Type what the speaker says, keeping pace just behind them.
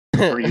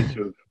for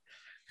YouTube.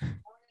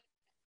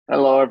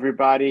 Hello,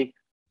 everybody.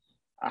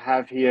 I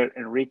have here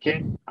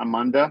Enrique,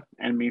 Amanda,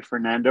 and me,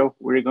 Fernando.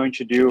 We're going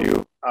to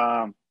do,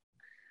 we're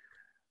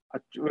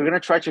going to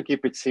try to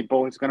keep it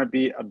simple. It's going to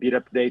be a bit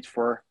update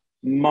for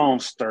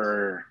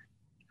Monster.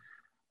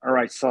 All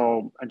right,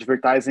 so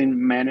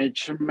advertising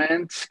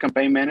management,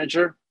 campaign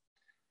manager.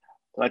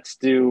 Let's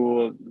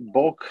do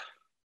bulk.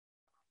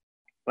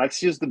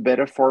 Let's use the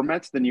beta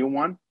format, the new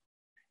one.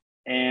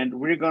 And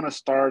we're going to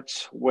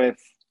start with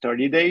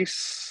 30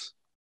 days.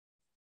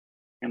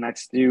 And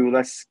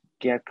let's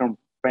get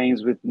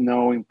campaigns with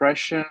no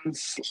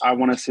impressions. I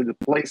want to see the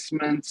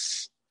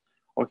placements.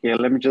 Okay,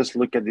 let me just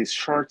look at these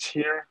charts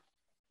here.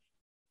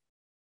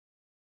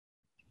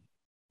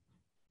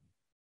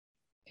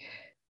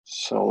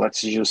 So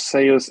let's use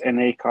sales and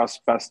ACoS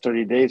past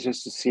 30 days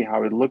just to see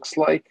how it looks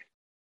like.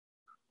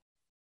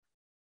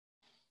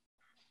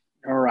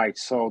 All right,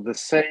 so the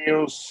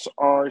sales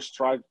are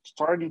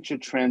starting to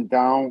trend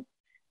down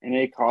and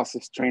ACoS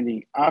is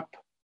trending up.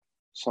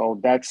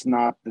 So that's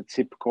not the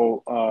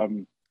typical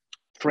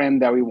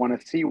trend that we want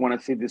to see. We want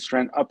to see this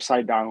trend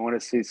upside down. We want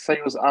to see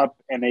sales up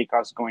and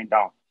ACoS going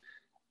down.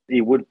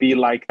 It would be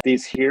like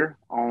this here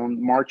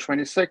on March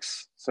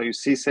 26th. So you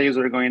see sales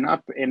are going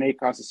up and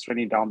ACoS is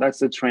trending down. That's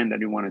the trend that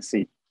you want to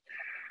see.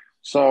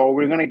 So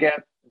we're going to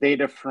get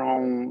data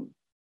from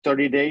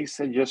 30 days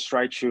and just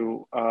try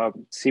to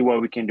see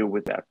what we can do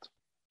with that.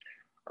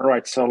 All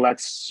right, so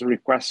let's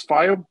request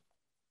file.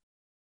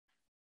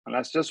 And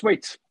let's just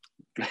wait.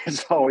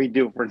 That's all we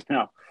do for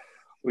now.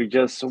 We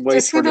just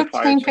wait for the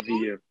file to be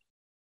here.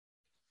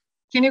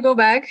 Can you go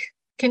back?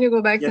 Can you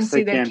go back and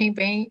see that can.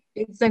 campaign?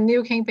 It's a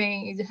new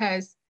campaign. It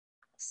has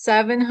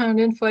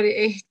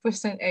 748%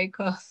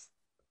 ACoS.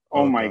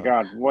 Oh my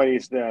God, what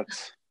is that?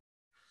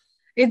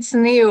 It's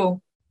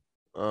new.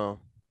 Oh.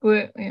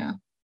 Yeah.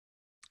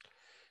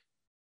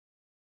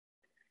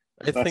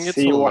 Let's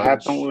see what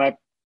happened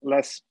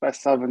last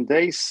past 7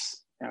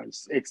 days. Yeah,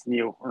 it's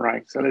new. All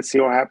right, so let's see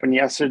what happened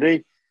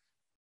yesterday.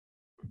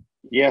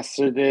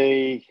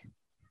 Yesterday,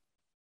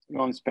 you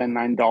only spent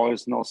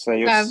 $9, no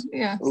sales.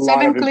 Yeah,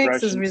 7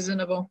 clicks is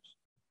reasonable.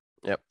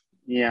 Yep.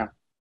 Yeah.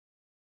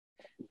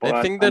 But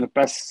I think that on the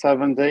past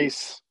 7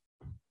 days,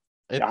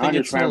 I think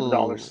it's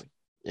 $112.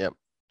 Yeah,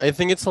 I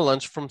think it's a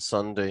launch from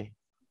Sunday.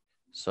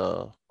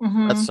 So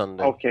that's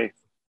Sunday. Okay.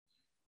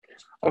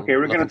 Okay,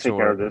 we're gonna take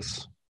care of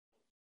this.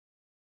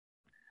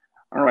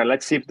 All right,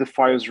 let's see if the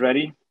file is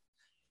ready.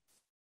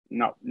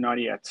 No, not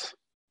yet.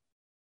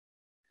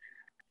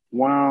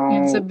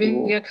 Wow. It's a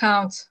big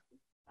account.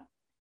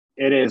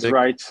 It is,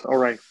 right? All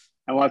right.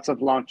 And lots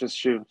of launches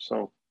too.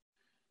 So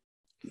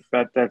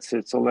but that's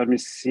it. So let me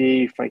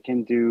see if I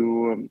can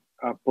do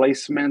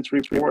placement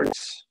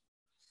reports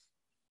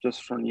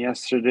just from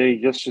yesterday,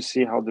 just to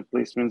see how the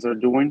placements are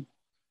doing.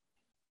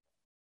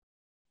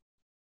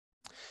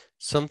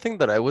 Something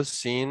that I was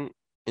seeing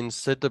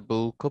inside the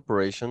bulk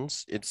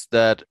operations, it's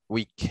that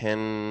we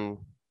can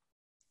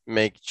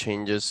make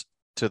changes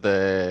to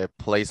the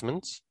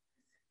placements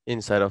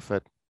inside of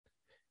it,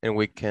 and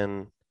we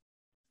can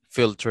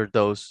filter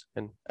those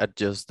and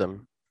adjust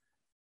them.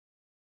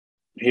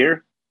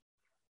 Here?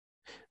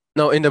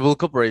 No, in the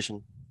bulk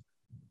operation.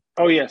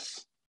 Oh,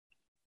 yes.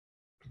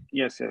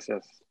 Yes.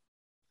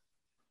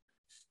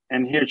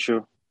 And here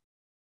too.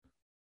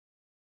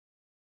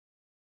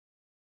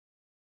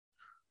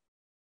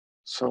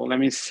 So let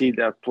me see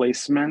the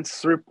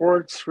placements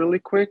reports really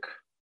quick.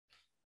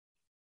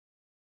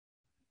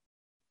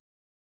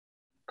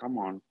 Come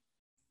on.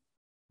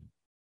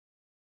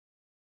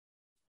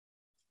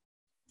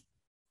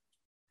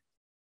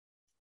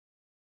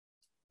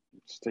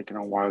 It's taking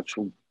a while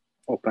to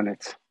open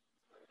it.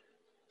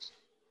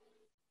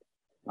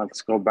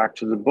 Let's go back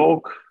to the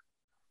bulk.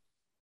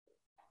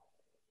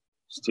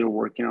 Still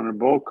working on the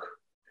bulk.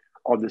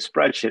 Oh, the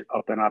spreadsheet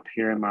open up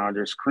here in my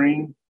other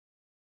screen.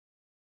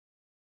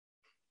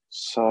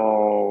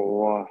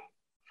 So,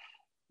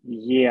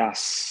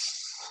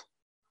 yes.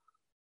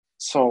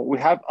 So we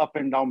have up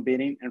and down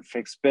bidding and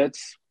fixed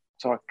bids.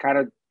 So I kind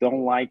of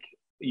don't like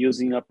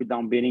using up and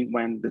down bidding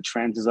when the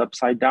trend is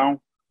upside down.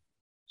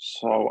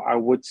 So I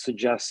would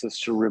suggest us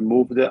to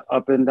remove the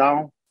up and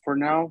down for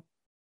now.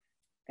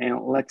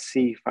 And let's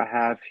see if I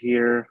have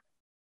here.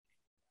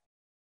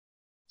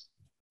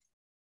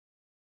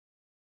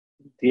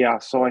 Yeah,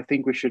 so I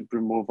think we should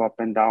remove up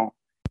and down.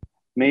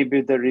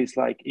 Maybe there is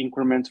like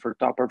increments for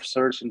top of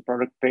search and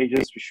product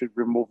pages. We should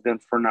remove them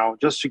for now,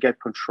 just to get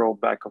control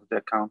back of the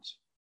accounts.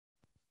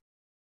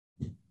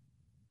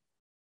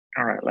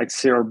 All right, let's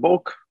see our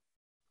bulk.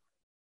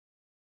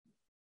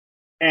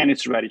 And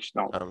it's ready to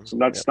download. So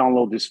let's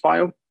download this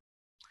file.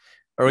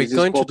 Are we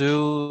going to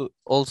do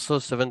also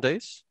 7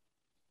 days?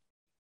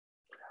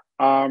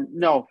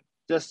 No,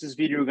 just this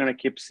video, we're gonna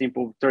keep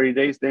simple 30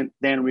 days. Then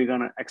we're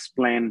gonna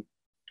explain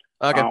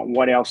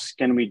what else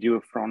can we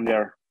do from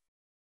there.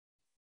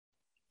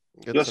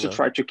 Just to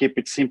try to keep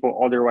it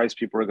simple. Otherwise,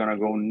 people are gonna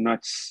go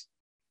nuts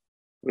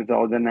with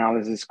all the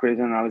analysis,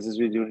 crazy analysis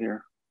we do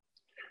here.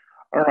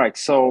 All right,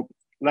 so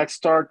let's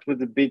start with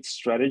the bid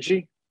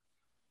strategy.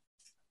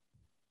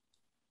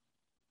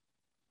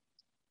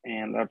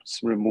 And let's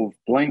remove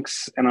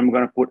blanks. And I'm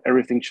gonna put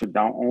everything to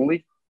down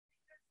only.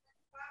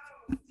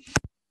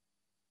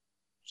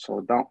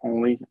 So down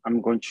only,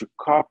 I'm going to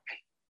copy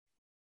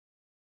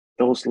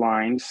those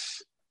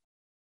lines.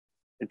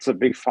 It's a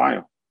big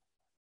file.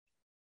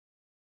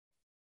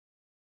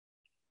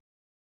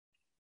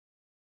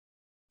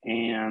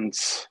 And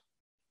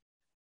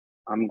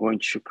I'm going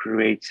to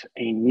create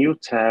a new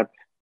tab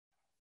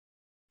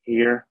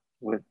here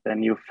with the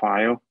new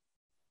file.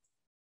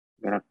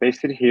 I'm gonna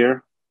paste it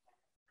here.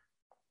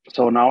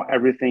 So now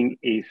everything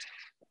is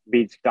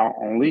bids down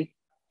only.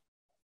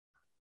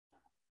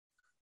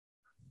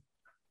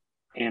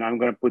 And I'm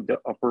gonna put the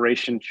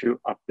operation to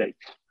update.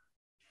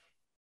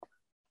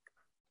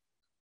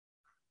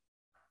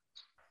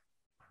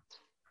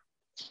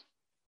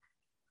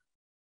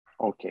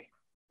 Okay,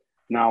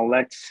 now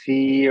let's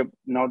see,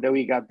 now that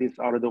we got this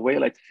out of the way,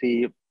 let's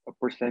see a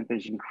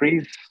percentage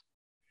increase.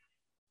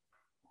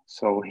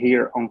 So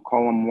here on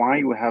column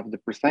Y, we have the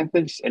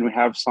percentage and we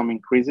have some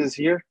increases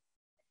here.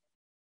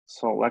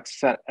 So let's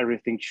set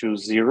everything to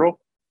 0.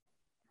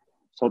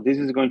 So this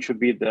is going to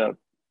be the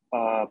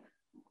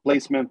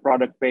placement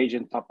product page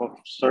on top of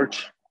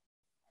search.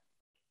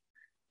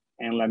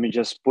 And let me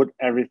just put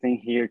everything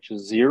here to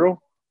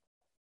 0.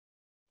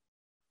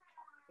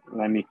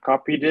 Let me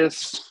copy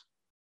this,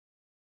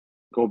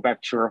 go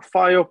back to our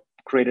file,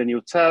 create a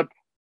new tab,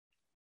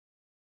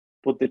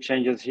 put the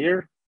changes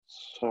here.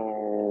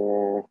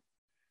 So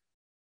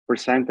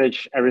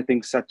percentage,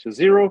 everything set to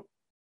 0.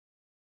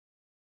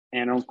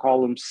 And on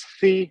column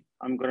C,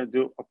 I'm gonna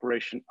do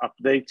operation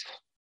update.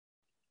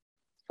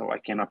 So I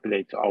can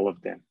update all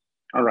of them.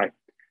 All right,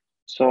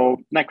 so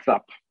next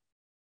up,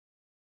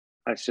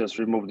 let's just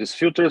remove these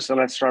filters and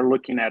let's start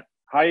looking at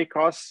high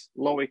costs,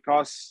 low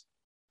costs,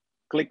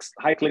 clicks,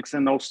 high clicks,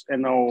 and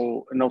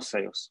no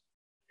sales.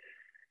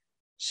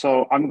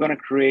 So I'm gonna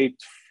create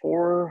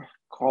 4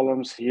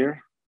 columns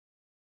here.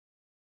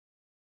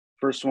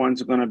 First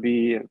one's gonna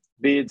be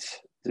bids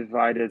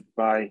divided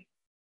by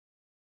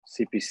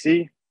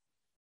CPC.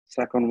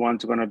 Second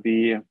one's gonna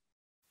be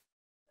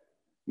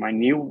my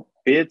new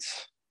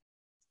bids.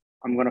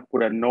 I'm gonna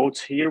put a note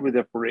here with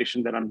the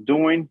operation that I'm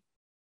doing.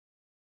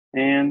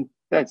 And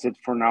that's it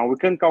for now. We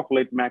can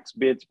calculate max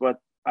bids, but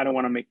I don't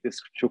wanna make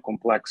this too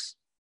complex.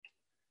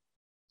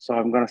 So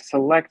I'm gonna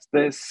select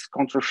this,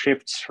 Control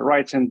Shift,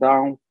 right and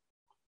down,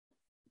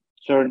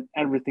 turn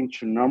everything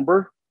to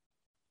number.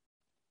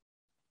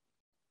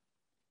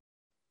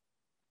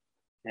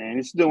 And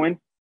it's doing,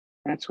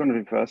 and it's gonna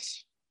be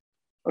fast.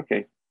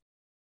 Okay,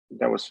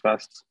 that was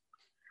fast.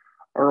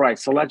 All right,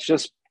 so let's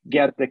just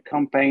get the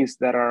campaigns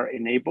that are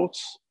enabled.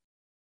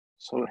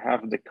 So we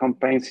have the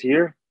campaigns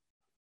here.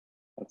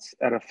 Let's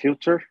add a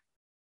filter.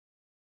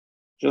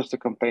 Just the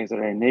campaigns that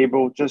are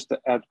enabled, just the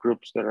ad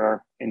groups that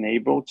are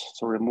enabled.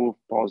 So remove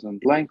pause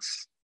and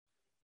blanks.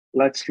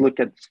 Let's look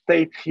at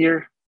state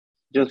here.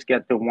 Just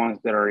get the ones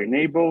that are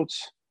enabled.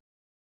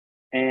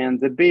 And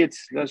the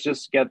bids, let's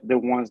just get the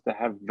ones that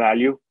have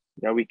value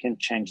that we can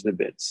change the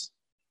bids.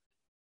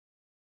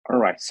 All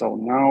right, so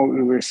now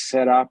we were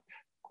set up,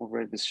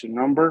 convert this to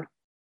number.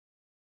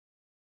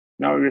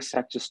 Now we're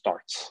set to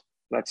start.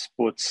 Let's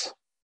put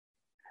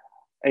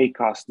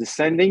ACoS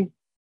descending.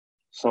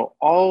 So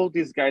all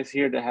these guys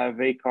here that have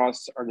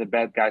ACoS are the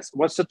bad guys.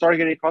 What's the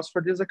target ACoS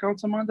for these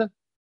accounts, Amanda?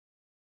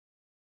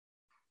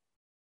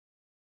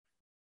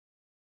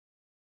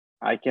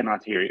 I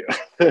cannot hear you.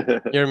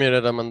 You're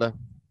muted, Amanda.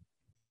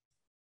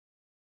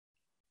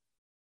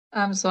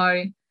 I'm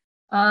sorry.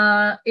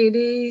 It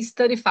is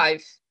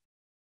 35.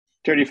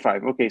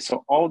 35. Okay,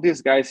 so all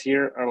these guys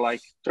here are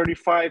like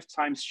 35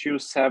 times 2,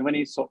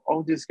 70. So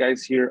all these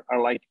guys here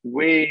are like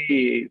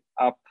way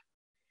up.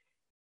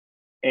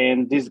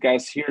 And these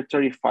guys here,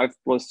 35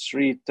 plus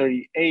 3,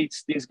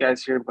 38. These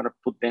guys here, I'm gonna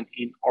put them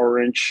in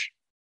orange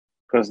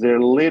because they're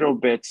a little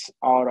bit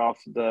out of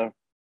the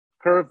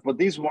curve. But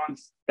these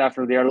ones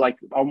definitely are like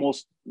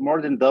almost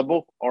more than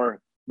double or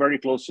very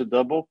close to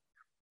double.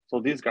 So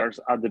these guys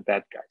are the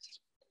bad guys.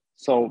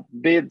 So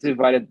bid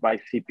divided by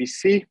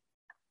CPC.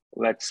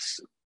 Let's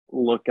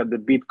look at the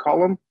bid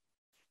column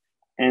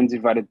and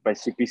divide it by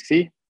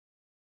CPC.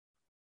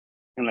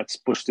 And let's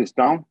push this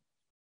down.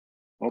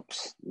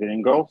 Oops,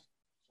 didn't go.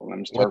 So let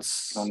me start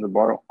from the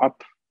bottom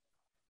up.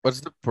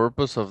 What's the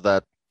purpose of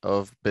that,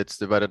 of bids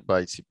divided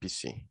by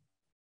CPC?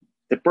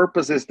 The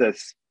purpose is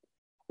this.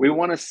 We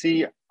want to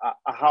see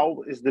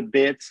how is the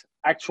bids,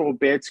 actual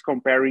bids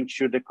comparing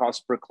to the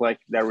cost per click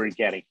that we're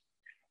getting.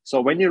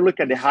 So when you look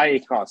at the high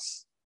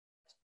costs,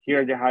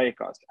 here are the high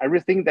costs.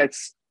 Everything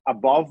that's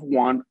above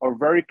 1 or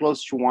very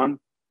close to 1,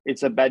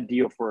 it's a bad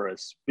deal for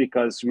us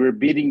because we're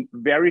bidding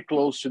very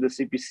close to the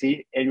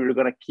CPC and we're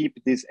going to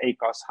keep this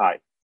ACoS high.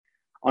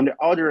 On the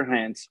other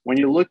hand, when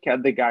you look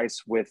at the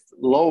guys with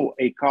low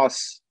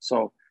ACoS,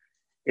 so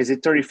is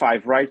it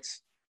 35, right?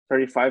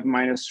 35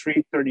 minus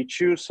 3,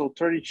 32, so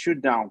 32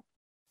 down.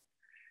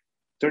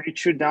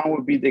 32 down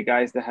would be the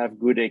guys that have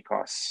good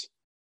ACoS.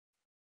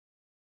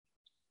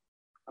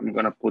 I'm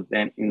gonna put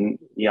them in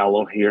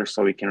yellow here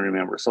so we can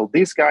remember. So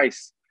these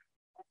guys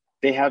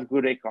they have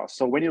good ACoS.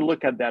 So when you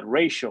look at that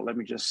ratio, let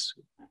me just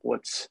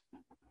put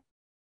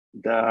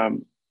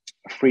the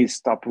freeze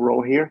stop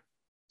row here.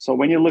 So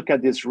when you look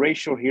at this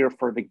ratio here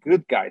for the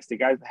good guys, the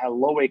guys that have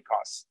low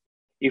ACoS,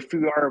 if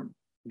we are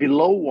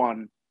below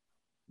 1,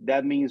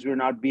 that means we're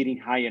not bidding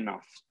high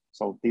enough.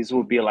 So this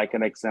will be like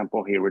an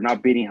example here. We're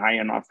not bidding high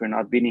enough. We're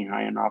not bidding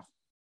high enough.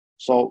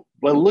 So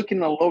when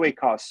looking at low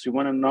ACoS, you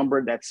want a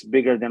number that's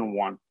bigger than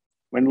 1.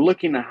 When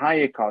looking at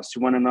high ACoS,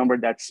 you want a number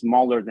that's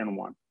smaller than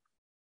 1.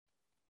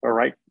 All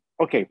right.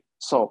 Okay.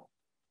 So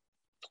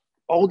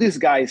all these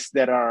guys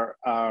that are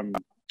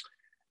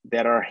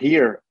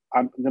here,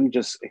 let me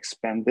just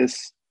expand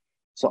this.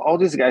 So all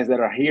these guys that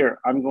are here,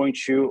 I'm going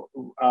to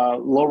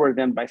lower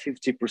them by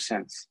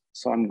 50%.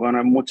 So I'm going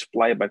to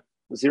multiply by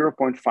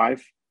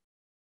 0.5.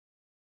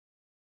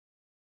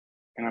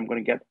 And I'm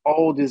going to get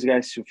all these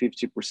guys to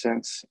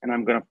 50%. And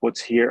I'm going to put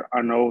here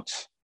a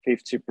note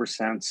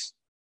 50%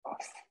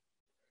 off.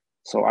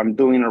 So I'm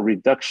doing a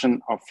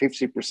reduction of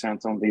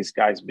 50% on these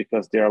guys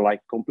because they're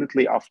like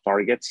completely off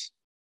targets.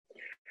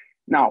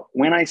 Now,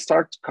 when I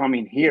start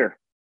coming here,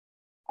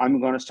 I'm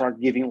going to start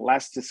giving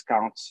less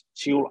discounts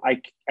till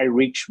I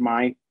reach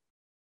my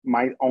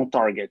on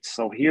targets.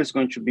 So here's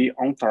going to be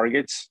on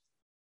targets.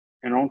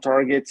 And on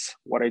targets,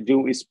 what I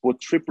do is put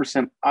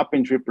 3% up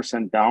and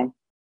 3% down.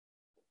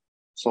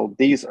 So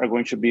these are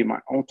going to be my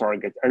on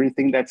target.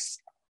 Everything that's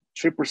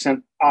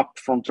 3% up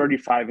from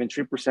 35 and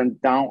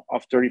 3% down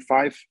of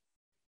 35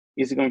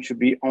 is going to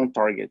be on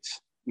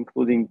targets,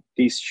 including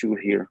these two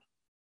here.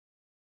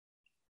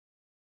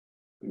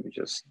 Let me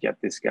just get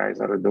these guys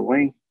out of the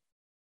way.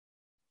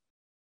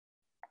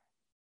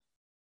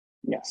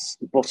 Yes,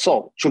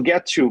 so to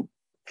get to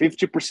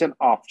 50%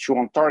 off to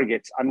on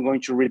targets, I'm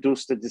going to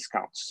reduce the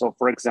discounts. So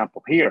for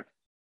example, here,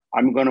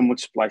 I'm going to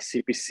multiply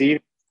CPC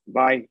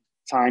by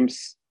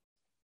times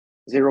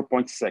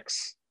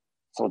 0.6.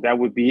 So that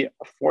would be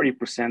a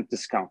 40%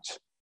 discount.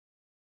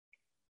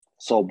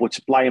 So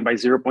multiplying by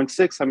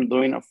 0.6, I'm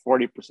doing a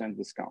 40%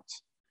 discount.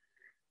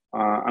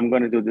 I'm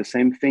going to do the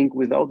same thing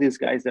with all these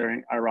guys that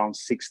are around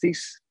 60s.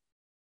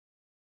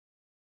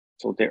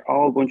 So they're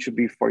all going to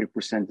be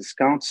 40%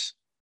 discounts.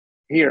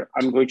 Here,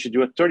 I'm going to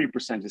do a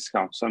 30%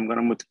 discount. So I'm going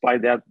to multiply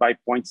that by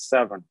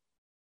 0.7.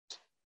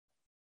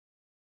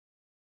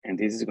 And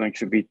this is going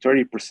to be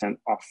 30%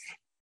 off.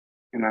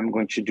 And I'm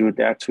going to do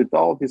that with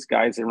all these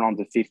guys around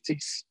the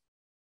 50s.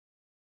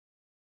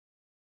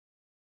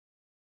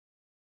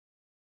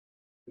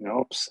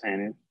 Oops,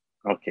 and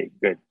okay,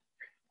 good.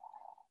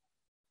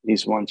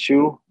 This one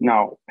too.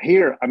 Now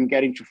here I'm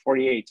getting to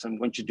 48, so I'm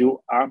going to do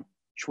a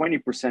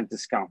 20%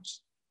 discount.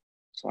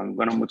 So I'm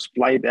going to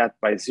multiply that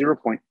by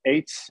 0.8,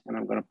 and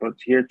I'm going to put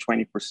here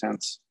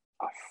 20%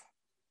 off.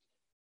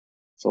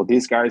 So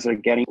these guys are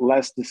getting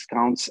less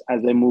discounts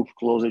as they move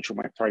closer to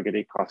my target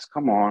ACoS.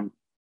 Come on,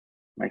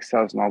 my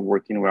Excel is not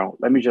working well.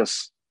 Let me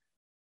just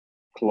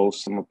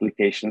close some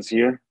applications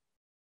here.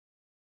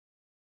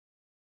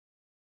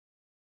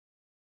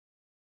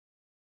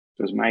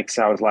 Because my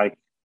Excel is like,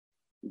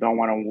 don't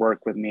want to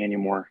work with me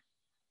anymore.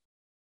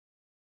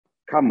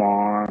 Come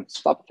on,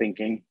 stop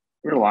thinking.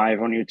 We're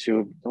live on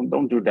YouTube.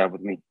 Don't do that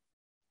with me.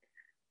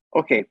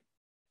 Okay,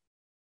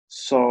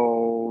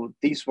 so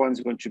this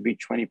one's going to be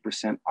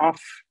 20%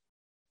 off.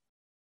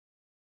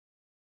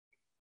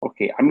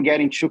 Okay, I'm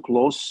getting too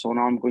close, so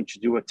now I'm going to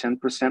do a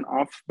 10%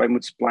 off by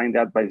multiplying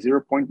that by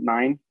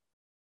 0.9.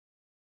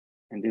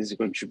 And this is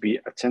going to be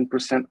a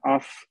 10%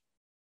 off.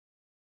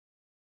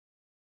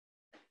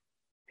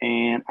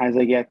 And as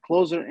I get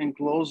closer and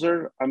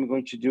closer, I'm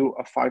going to do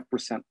a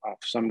 5% off.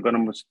 So I'm going to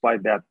multiply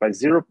that by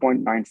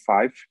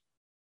 0.95.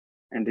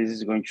 And this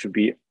is going to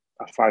be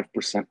a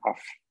 5%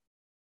 off.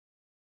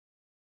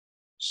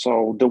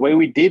 So the way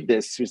we did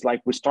this is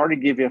like we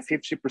started giving a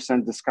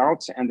 50%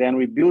 discount, and then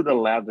we build a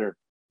ladder,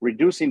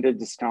 reducing the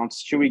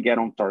discounts till we get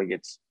on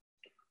targets.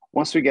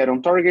 Once we get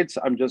on targets,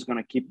 I'm just going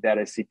to keep that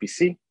as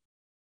CPC.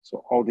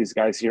 So all these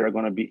guys here are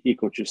going to be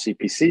equal to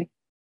CPC.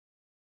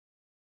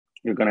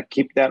 You're going to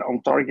keep that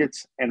on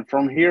targets. And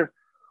from here,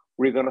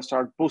 we're going to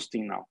start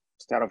boosting now.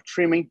 Instead of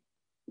trimming,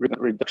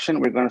 reduction,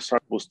 we're going to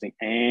start boosting.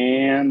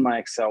 And my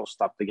Excel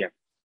stopped again.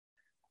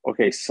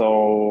 Okay,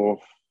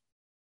 so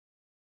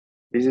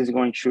this is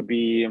going to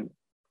be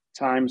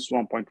times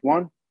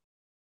 1.1.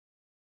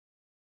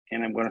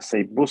 And I'm going to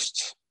say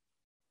boost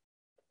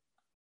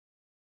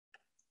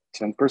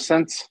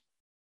 10%.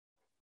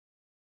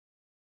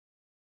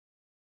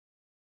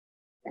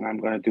 And I'm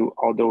going to do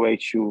all the way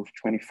to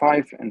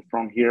 25. And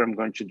from here, I'm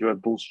going to do a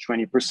boost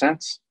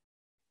 20%.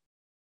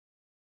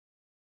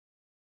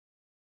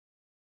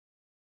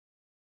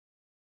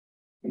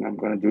 And I'm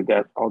going to do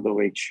that all the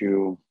way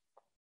to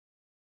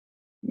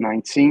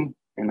 19.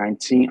 And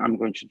 19, I'm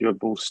going to do a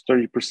boost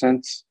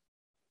 30%.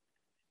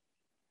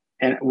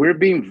 And we're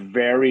being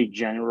very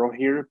general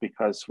here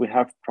because we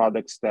have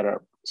products that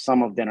are,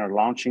 some of them are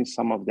launching,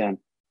 some of them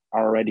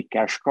are already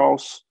cash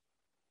calls.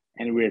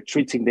 And we're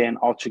treating them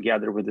all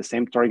together with the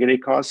same target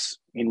ACoS.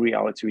 In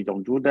reality, we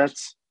don't do that.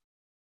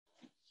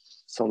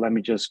 So let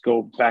me just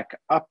go back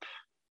up.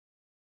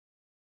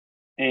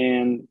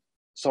 And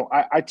So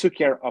I took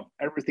care of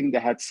everything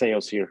that had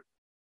sales here.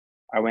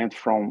 I went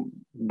from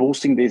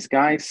boosting these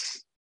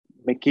guys,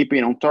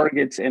 keeping on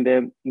targets, and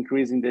then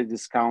increasing the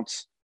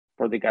discounts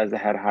for the guys that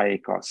had high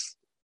costs.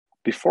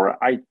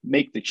 Before I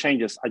make the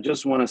changes, I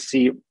just want to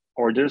see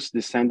orders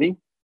descending,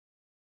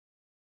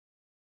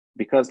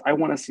 because I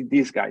want to see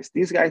these guys.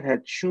 These guys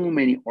had too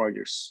many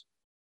orders.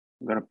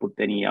 I'm going to put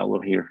that in yellow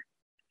here.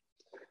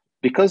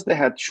 Because they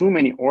had too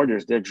many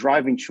orders, they're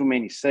driving too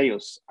many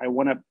sales. I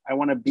want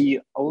to be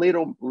a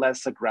little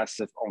less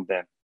aggressive on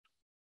them.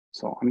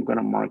 So I'm going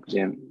to mark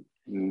them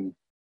in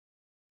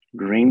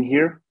green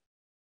here.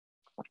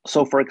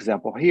 So for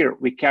example, here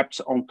we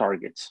kept on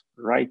targets,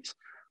 right?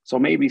 So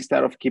maybe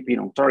instead of keeping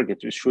on target,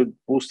 we should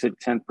boost it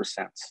 10%.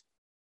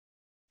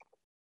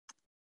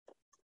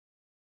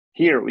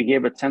 Here we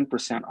gave a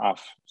 10%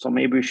 off. So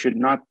maybe we should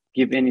not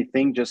give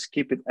anything, just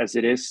keep it as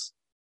it is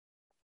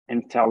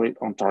and tell it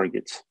on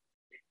target.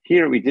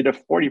 Here we did a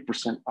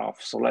 40%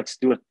 off. So let's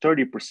do a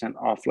 30%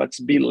 off. Let's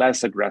be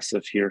less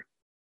aggressive here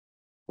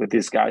with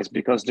these guys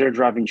because they're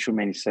driving too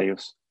many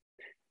sales.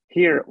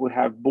 Here we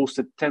have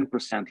boosted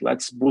 10%.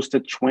 Let's boost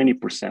it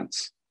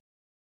 20%.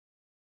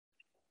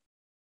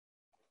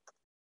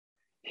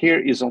 Here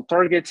is on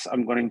targets.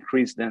 I'm going to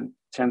increase then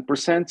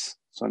 10%.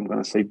 So I'm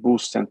going to say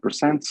boost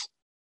 10%.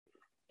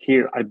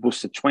 Here I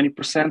boosted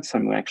 20%. So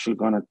I'm actually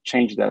going to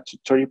change that to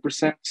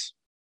 30%.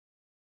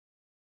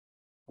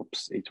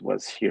 Oops, it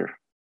was here.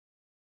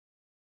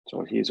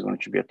 So here's going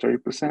to be a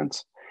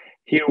 30%.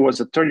 Here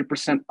was a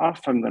 30%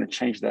 off. I'm going to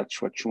change that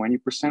to a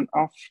 20%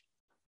 off.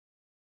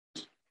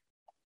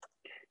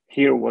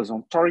 Here was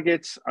on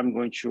targets. I'm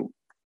going to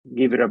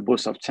give it a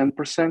boost of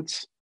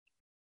 10%.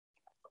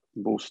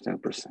 Boost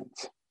 10%.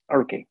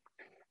 Okay.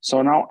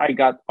 So now I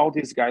got all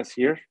these guys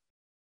here.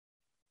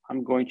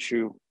 I'm going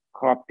to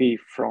copy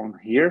from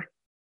here.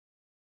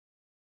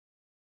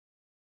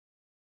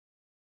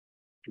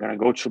 I'm going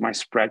to go to my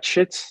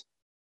spreadsheets,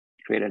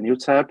 create a new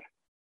tab,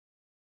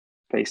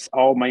 paste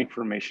all my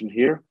information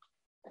here.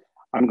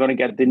 I'm going to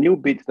get the new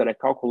bid that I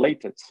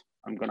calculated.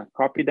 I'm going to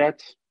copy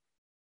that,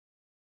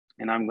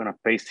 and I'm going to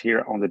paste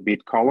here on the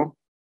bid column.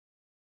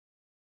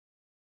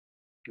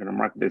 I'm going to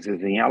mark this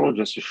as in yellow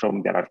just to show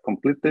me that I've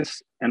completed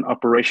this, and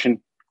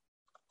operation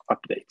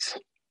updates.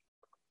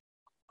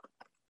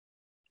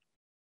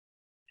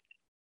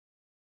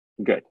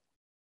 Good.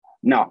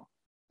 Now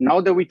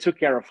that we took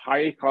care of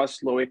high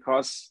costs, low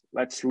costs,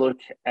 let's look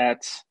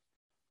at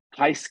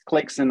high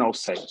clicks and no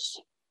sales.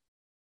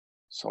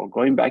 So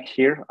going back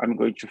here, I'm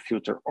going to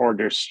filter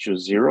orders to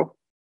 0.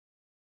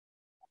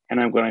 And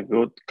I'm going to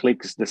go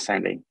clicks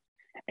descending.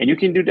 And you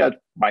can do that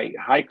by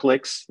high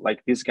clicks,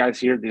 like these guys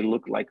here, they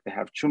look like they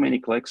have too many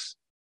clicks,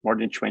 more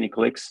than 20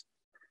 clicks.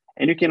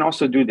 And you can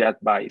also do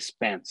that by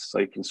spend. So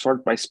you can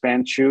sort by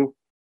spend too,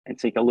 and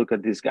take a look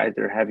at these guys.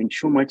 They're having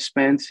too much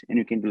spend, and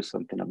you can do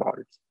something about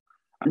it.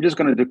 I'm just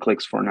going to do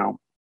clicks for now.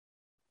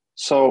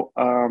 So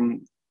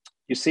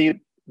you see,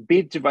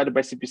 bid divided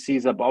by CPC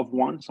is above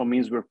 1, so it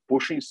means we're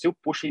still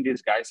pushing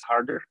these guys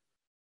harder.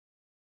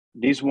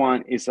 This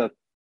one is a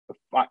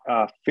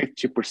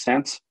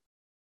 50%.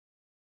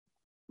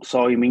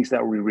 So it means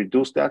that we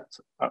reduced that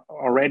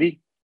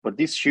already, but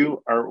these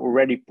two are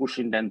already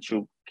pushing them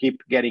to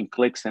keep getting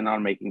clicks and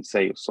not making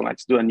sales. So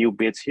let's do a new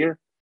bid here.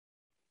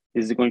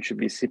 This is going to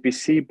be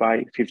CPC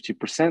by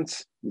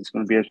 50%. It's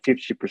going to be a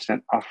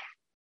 50% off.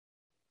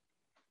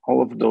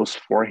 All of those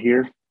 4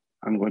 here,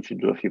 I'm going to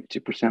do a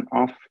 50%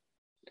 off.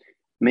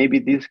 Maybe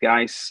these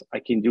guys, I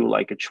can do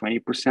like a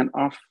 20%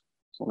 off.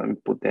 So let me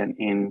put that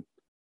in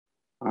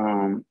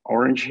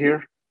orange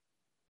here.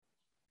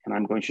 And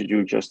I'm going to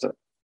do just a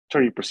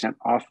 30%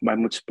 off by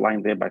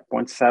multiplying that by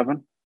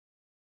 0.7.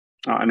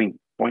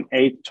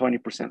 0.8,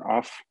 20%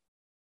 off.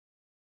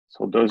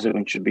 So those are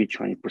going to be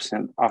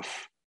 20%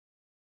 off.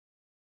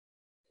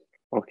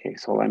 Okay,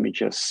 so let me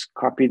just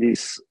copy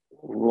these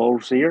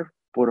rows here,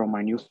 put on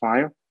my new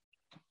file.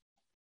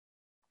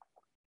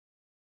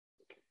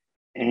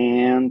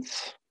 And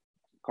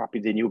copy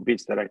the new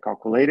bits that I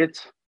calculated.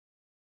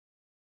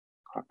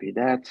 Copy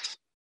that,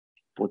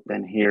 put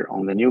them here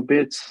on the new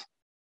bits,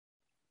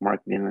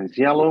 mark them as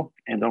yellow,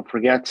 and don't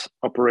forget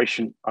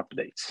operation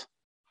updates.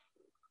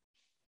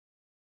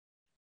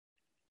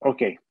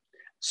 Okay,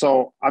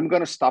 so I'm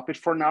gonna stop it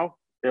for now.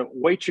 The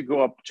way to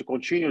go up to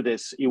continue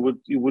this, you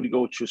would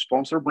go to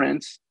sponsor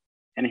brands,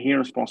 and here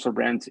in sponsor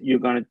brands, you're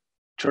gonna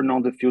turn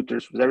on the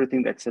filters with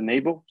everything that's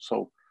enabled.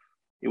 So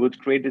it would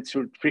create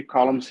the 3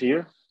 columns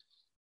here.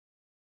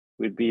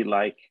 Would be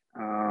like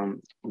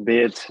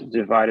bid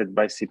divided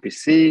by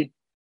CPC,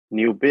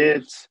 new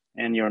bids,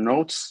 and your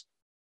notes.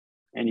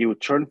 And you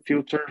would turn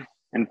filter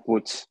and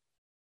put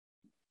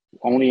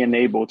only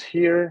enabled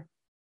here.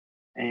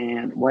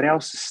 And what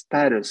else?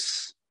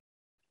 Status,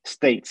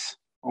 states,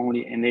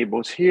 only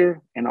enabled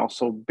here. And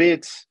also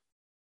bids,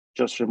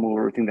 just remove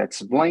everything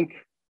that's blank.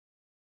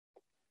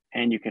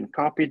 And you can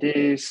copy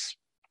this,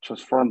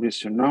 transform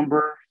this to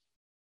number,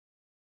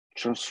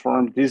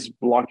 transform this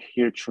block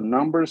here to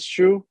numbers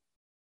too.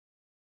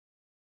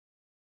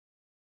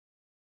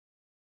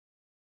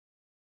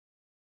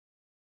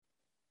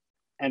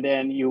 and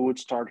then you would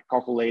start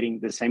calculating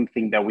the same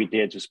thing that we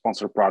did to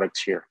sponsor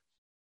products here.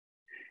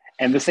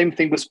 And the same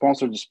thing with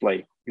sponsor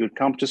display. You would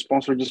come to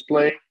sponsor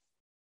display,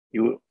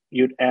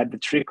 you'd add the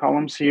 3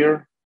 columns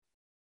here.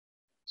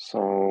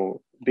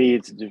 So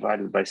bids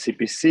divided by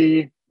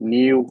CPC,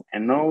 new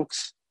and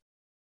notes,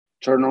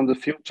 turn on the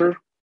filter,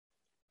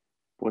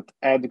 put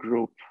ad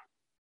group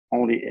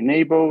only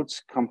enabled,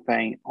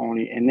 campaign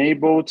only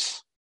enabled,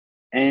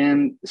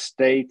 and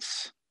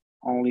states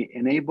only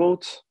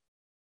enabled,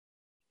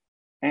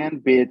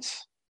 and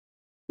bids,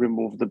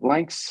 remove the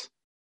blanks.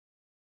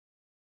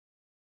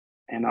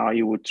 And now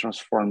you would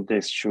transform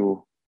this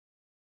to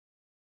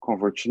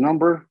convert to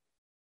number,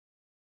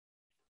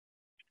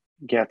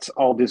 get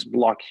all this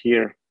block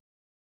here,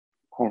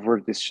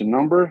 convert this to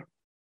number,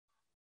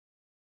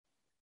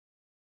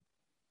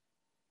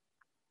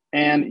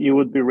 and you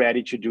would be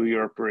ready to do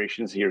your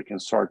operations here. You can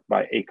sort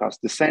by ACoS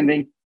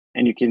descending,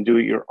 and you can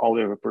do all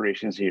your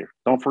operations here.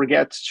 Don't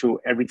forget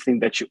to everything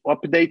that you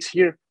update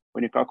here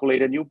when you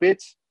calculate a new bid,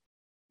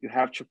 you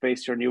have to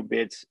paste your new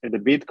bids in the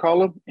bid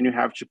column, and you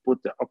have to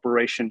put the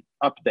operation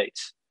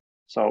updates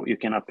so you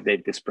can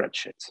update the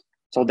spreadsheet.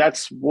 So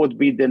that's would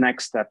be the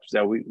next steps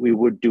that we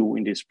would do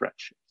in this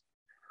spreadsheet.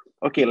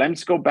 Okay,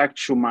 let's go back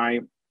to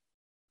my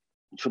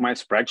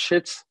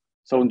spreadsheets.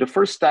 So in the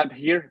first tab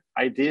here,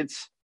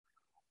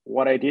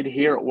 what I did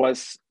here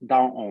was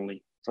down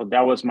only. So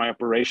that was my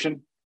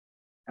operation,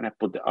 and I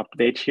put the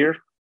update here.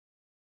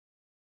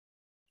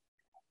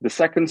 The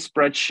second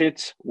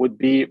spreadsheet would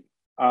be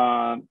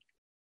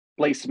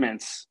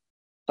placements.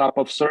 Top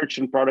of search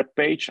and product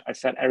page, I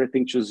set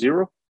everything to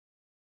 0.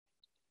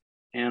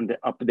 And the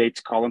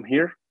updates column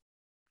here.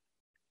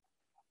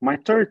 My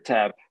third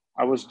tab,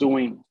 I was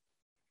doing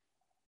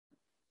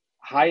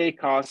high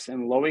ACoS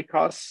and low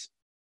ACoS.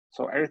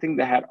 So everything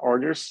that had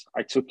orders,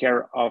 I took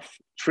care of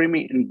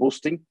trimming and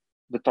boosting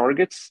the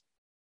targets.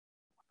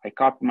 I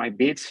copied my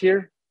bids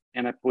here,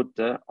 and I put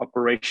the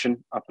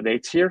operation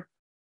updates here.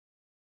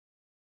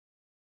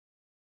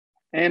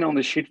 And on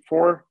the sheet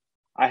 4,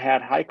 I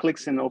had high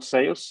clicks and no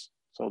sales.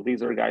 So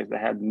these are guys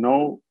that had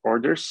no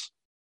orders.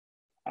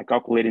 I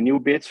calculated new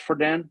bids for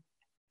them,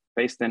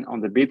 paste them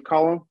on the bid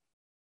column,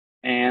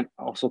 and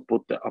also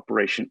put the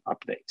operation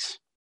updates.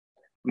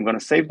 I'm gonna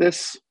save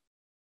this.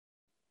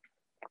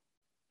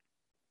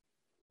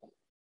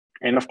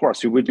 And of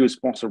course, you would use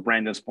sponsor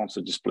brand and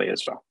sponsor display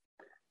as well.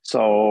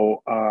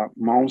 So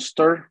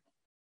Monster,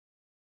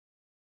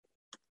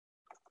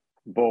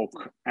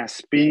 bulk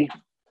SP,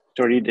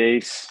 30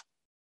 days,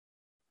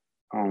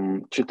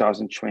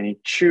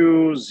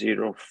 2022,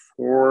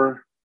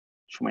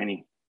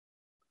 04/20.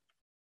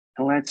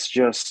 And let's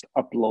just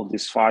upload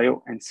this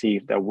file and see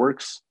if that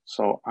works.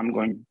 So I'm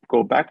going to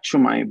go back to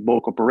my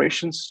bulk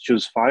operations,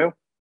 choose file,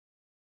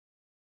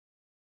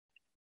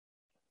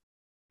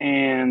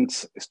 and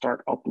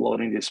start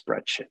uploading the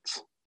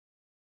spreadsheets.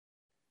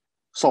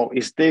 So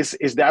is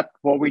that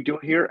what we do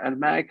here at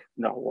MAG?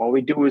 No, what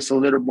we do is a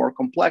little more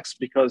complex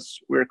because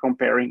we're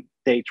comparing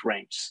date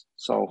range.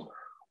 So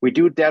we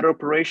do that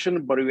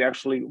operation, but we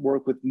actually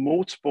work with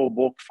multiple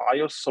bulk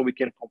files so we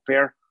can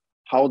compare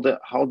how the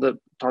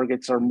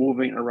targets are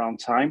moving around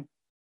time.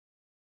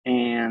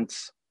 And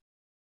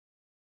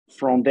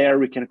from there,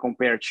 we can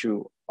compare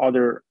to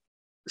other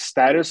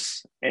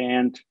status,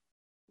 and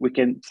we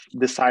can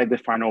decide the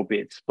final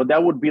bids. But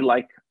that would be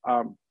like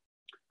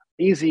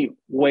easy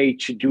way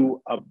to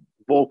do a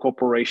bulk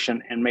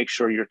operation and make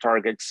sure your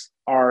targets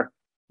are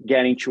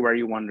getting to where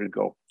you want to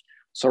go.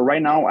 So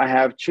right now I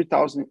have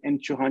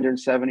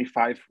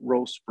 2,275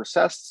 rows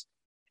processed.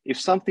 If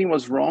something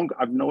was wrong,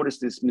 I've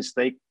noticed this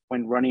mistake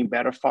when running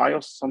beta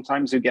files.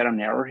 Sometimes you get an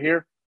error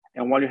here,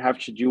 and what you have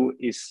to do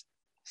is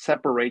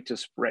separate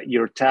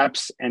your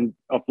tabs and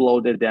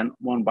upload it then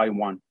one by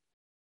one,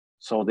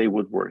 so they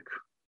would work.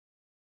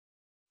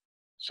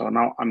 So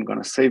now I'm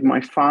gonna save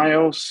my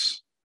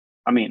files.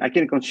 I mean, I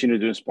can continue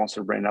doing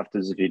sponsor brand after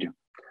this video.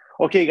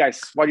 Okay,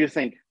 guys, what do you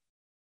think?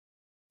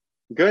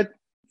 Good?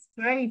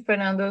 Right,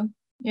 Fernando.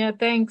 Yeah,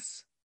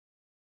 thanks.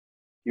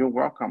 You're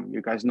welcome.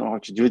 You guys know how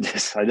to do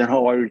this. I don't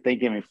know what you're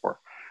thanking me for.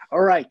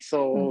 All right,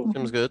 so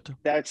Seems good.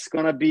 that's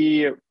gonna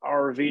be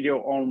our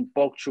video on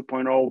bulk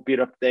 2.0 bid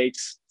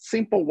updates.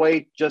 Simple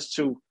way just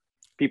to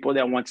people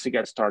that wants to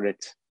get started.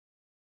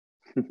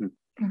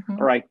 All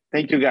right,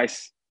 thank you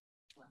guys.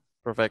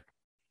 Perfect.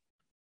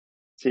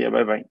 See ya,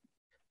 bye-bye.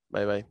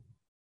 Bye-bye.